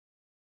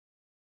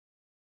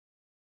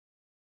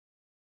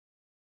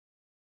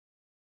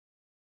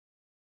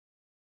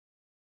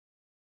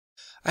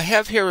I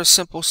have here a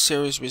simple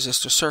series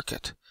resistor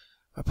circuit.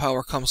 My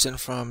power comes in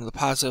from the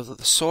positive of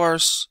the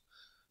source,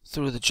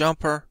 through the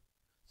jumper,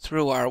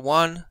 through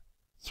R1,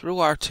 through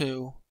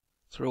R2,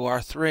 through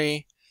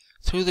R3,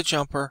 through the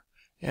jumper,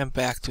 and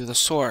back through the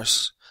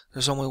source.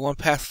 There's only one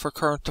path for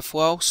current to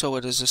flow, so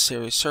it is a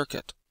series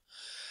circuit.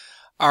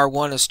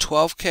 R1 is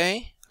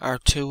 12K,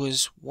 R2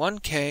 is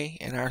 1K,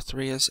 and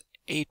R3 is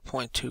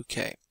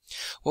 8.2K.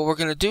 What we're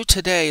going to do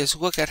today is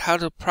look at how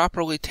to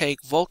properly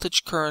take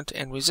voltage, current,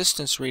 and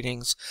resistance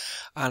readings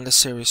on the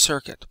series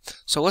circuit.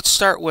 So let's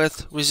start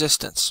with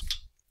resistance.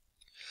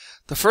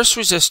 The first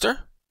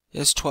resistor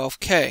is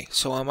 12K.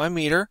 So on my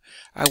meter,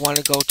 I want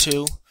to go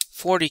to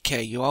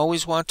 40K. You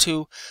always want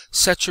to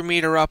set your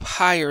meter up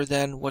higher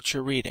than what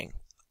you're reading.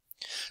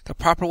 The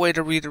proper way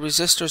to read a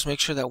resistor is make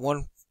sure that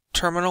one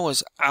terminal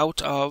is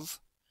out of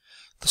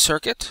the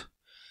circuit.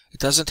 It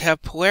doesn't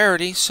have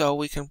polarity, so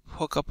we can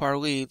hook up our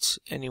leads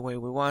any way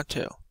we want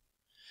to.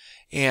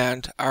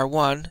 And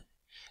R1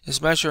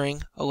 is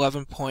measuring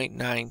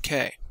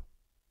 11.9K.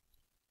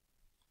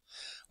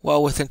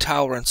 Well within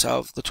tolerance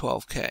of the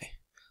 12K.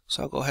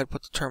 So I'll go ahead and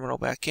put the terminal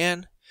back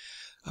in.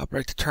 I'll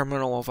break the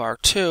terminal of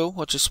R2,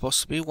 which is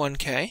supposed to be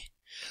 1K.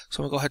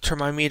 So I'm going to go ahead and turn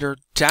my meter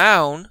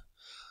down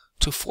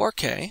to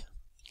 4K.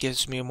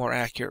 Gives me a more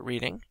accurate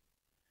reading.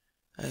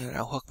 And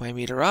I'll hook my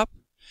meter up.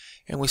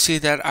 And we see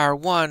that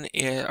R2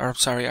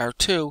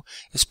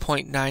 is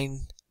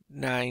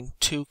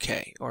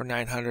 0.992K, or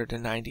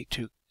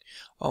 992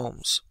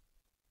 ohms.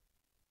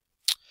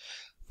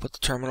 Put the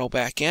terminal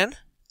back in.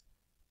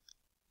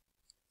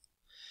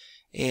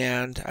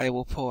 And I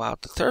will pull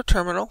out the third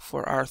terminal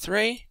for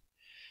R3.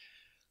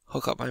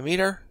 Hook up my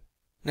meter.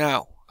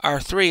 Now,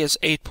 R3 is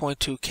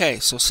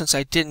 8.2K, so since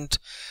I didn't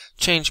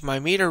change my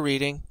meter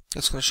reading,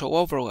 it's going to show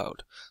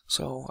overload.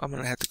 So I'm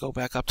going to have to go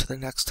back up to the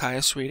next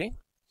highest reading.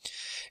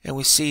 And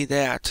we see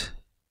that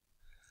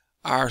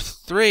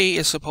R3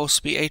 is supposed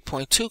to be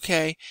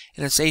 8.2K,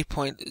 and it's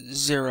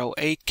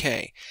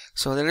 8.08K.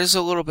 So that is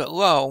a little bit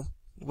low,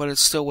 but it's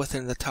still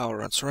within the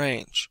tolerance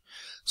range.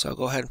 So I'll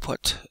go ahead and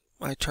put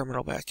my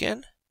terminal back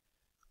in.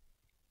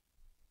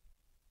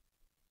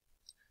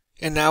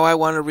 And now I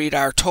want to read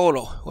our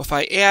total. If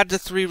I add the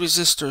three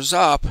resistors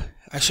up,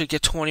 I should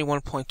get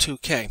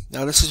 21.2K.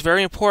 Now this is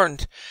very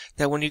important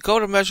that when you go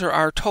to measure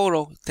our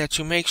total, that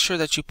you make sure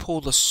that you pull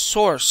the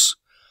source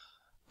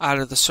out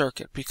of the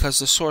circuit, because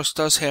the source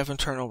does have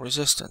internal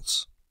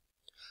resistance.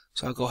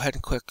 So I'll go ahead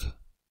and click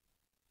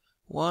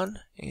one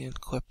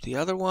and clip the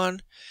other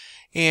one,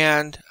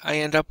 and I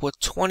end up with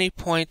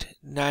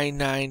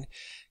 20.99K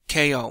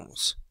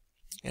ohms,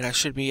 and I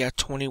should be at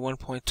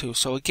 21.2.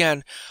 So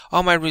again,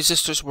 all my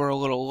resistors were a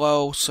little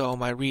low, so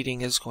my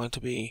reading is going to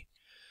be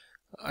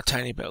a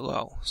tiny bit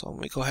low. So let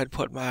me go ahead and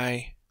put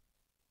my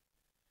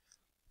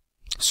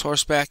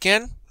source back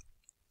in.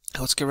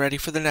 Let's get ready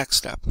for the next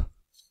step.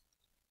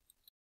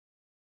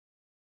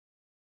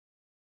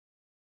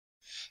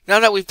 Now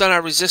that we've done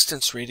our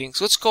resistance readings,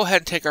 let's go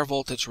ahead and take our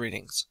voltage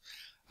readings.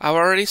 I've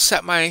already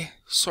set my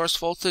source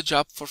voltage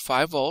up for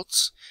 5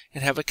 volts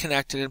and have it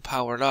connected and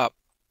powered up.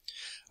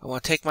 I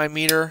want to take my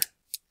meter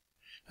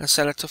and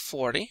set it to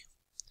 40.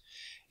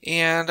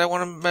 And I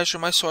want to measure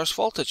my source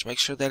voltage, make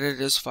sure that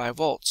it is 5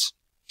 volts.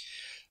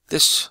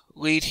 This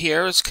lead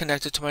here is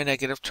connected to my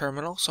negative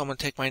terminal, so I'm going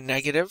to take my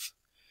negative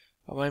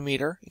of my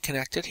meter and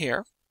connect it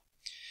here.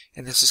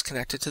 And this is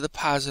connected to the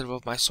positive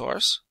of my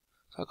source.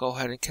 So I'll go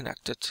ahead and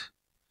connect it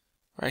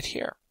right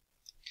here.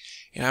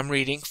 And I'm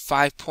reading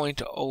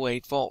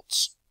 5.08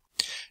 volts.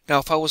 Now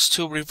if I was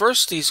to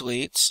reverse these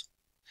leads,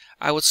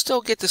 I would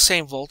still get the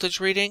same voltage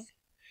reading,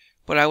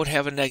 but I would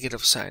have a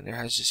negative sign there,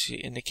 as just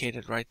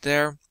indicated right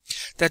there.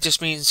 That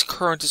just means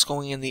current is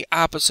going in the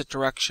opposite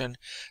direction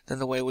than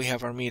the way we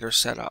have our meter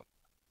set up.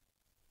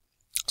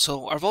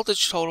 So our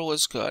voltage total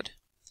is good.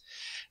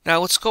 Now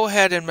let's go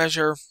ahead and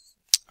measure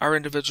our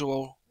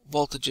individual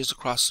voltages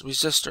across the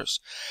resistors.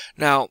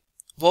 Now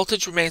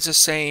voltage remains the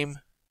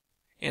same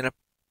in a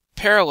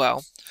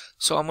parallel,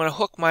 so I'm going to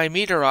hook my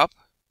meter up,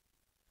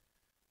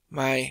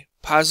 my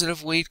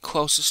positive lead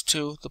closest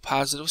to the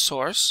positive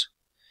source,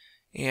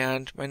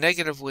 and my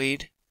negative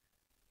lead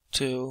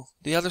to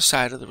the other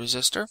side of the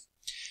resistor,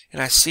 and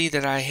I see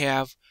that I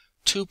have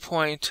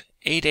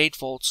 2.88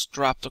 volts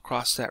dropped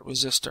across that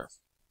resistor.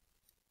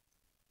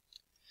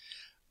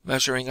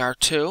 Measuring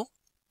R2,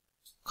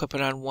 clip it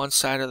on one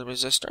side of the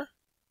resistor,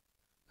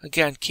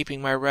 again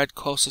keeping my red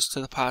closest to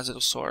the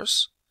positive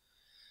source,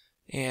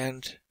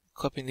 and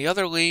clipping the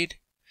other lead,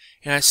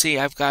 and I see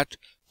I've got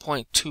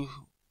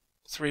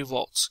 0.23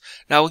 volts.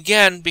 Now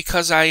again,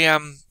 because I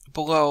am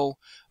below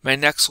my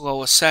next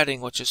lowest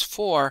setting, which is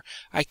 4,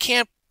 I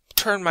can't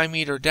turn my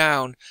meter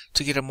down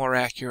to get a more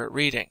accurate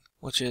reading,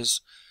 which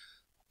is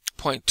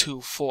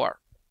 0.24.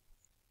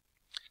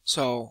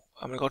 So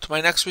I'm going to go to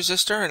my next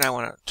resistor, and I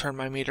want to turn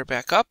my meter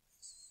back up.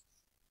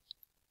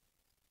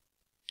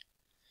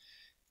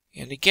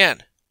 And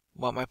again,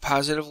 I want my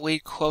positive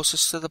lead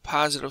closest to the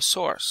positive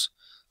source.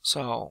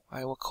 So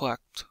I will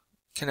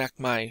connect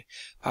my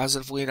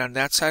positive lead on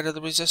that side of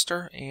the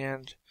resistor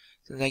and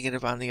the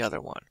negative on the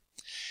other one.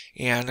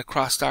 And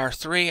across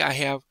R3 I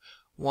have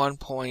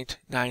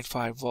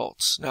 1.95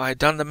 volts. Now I had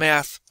done the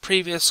math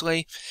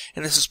previously,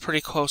 and this is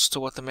pretty close to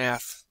what the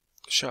math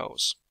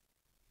shows.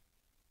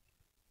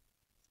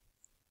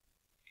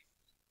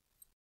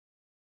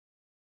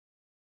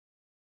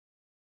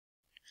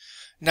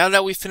 Now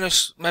that we've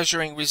finished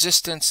measuring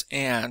resistance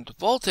and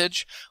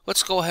voltage,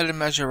 let's go ahead and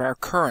measure our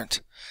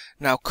current.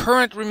 Now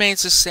current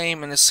remains the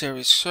same in a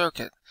series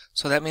circuit,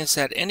 so that means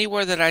that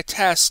anywhere that I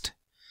test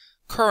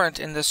current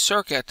in this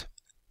circuit,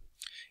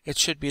 it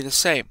should be the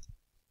same.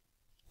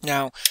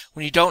 Now,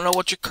 when you don't know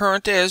what your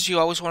current is, you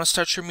always want to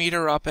start your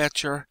meter up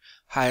at your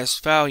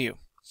highest value.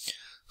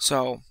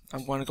 So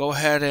I'm going to go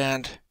ahead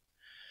and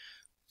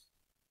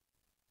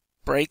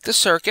break the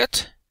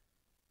circuit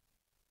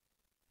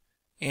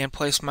and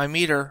place my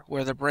meter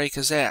where the break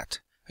is at.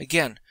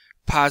 Again,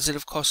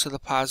 positive close to the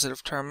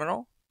positive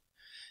terminal,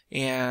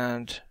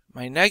 and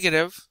my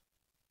negative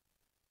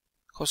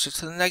closer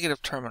to the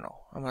negative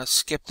terminal. I'm going to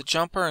skip the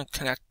jumper and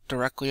connect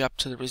directly up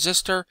to the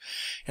resistor,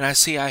 and I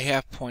see I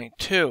have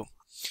 0.2.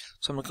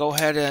 So I'm going to go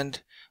ahead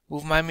and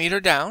move my meter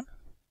down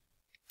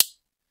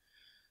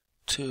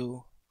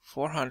to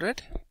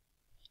 400.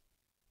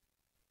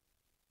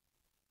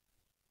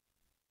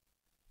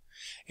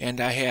 And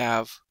I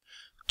have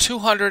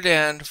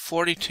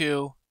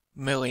 242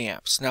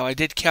 milliamps. Now I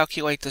did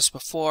calculate this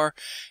before,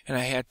 and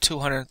I had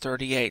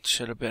 238,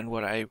 should have been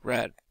what I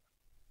read.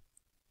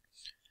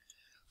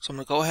 So I'm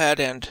going to go ahead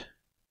and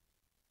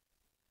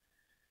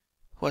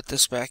put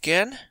this back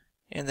in,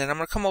 and then I'm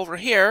going to come over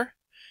here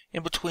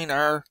in between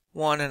R1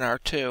 and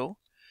R2.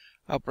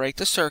 I'll break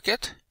the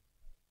circuit,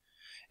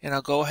 and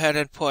I'll go ahead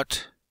and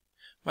put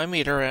my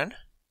meter in.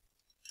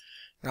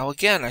 Now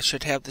again, I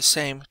should have the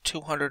same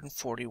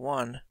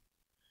 241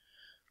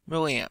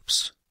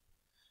 milliamps.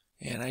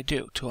 And I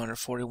do,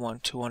 241,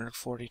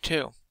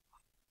 242.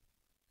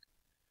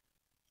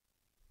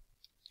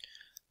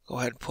 Go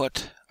ahead and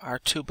put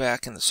R2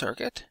 back in the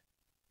circuit.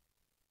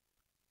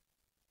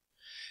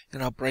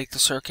 And I'll break the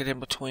circuit in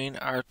between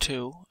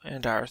R2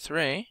 and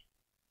R3.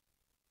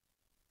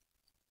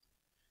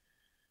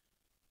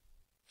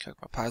 Check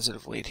my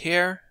positive lead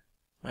here,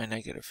 my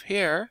negative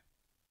here,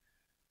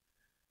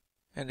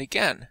 and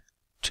again,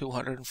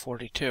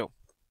 242.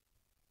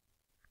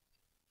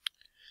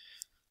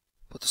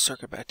 Put the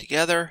circuit back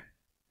together,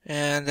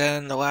 and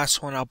then the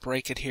last one, I'll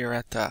break it here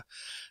at the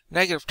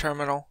negative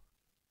terminal.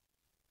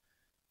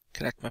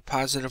 Connect my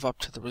positive up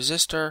to the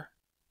resistor,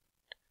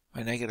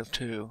 my negative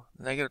to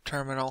the negative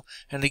terminal,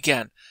 and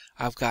again,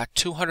 I've got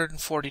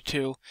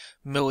 242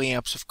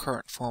 milliamps of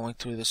current flowing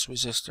through this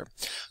resistor.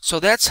 So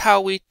that's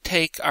how we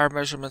take our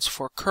measurements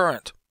for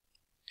current.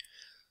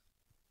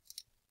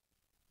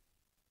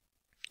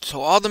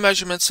 So all the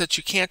measurements that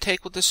you can't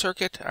take with the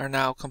circuit are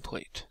now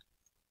complete.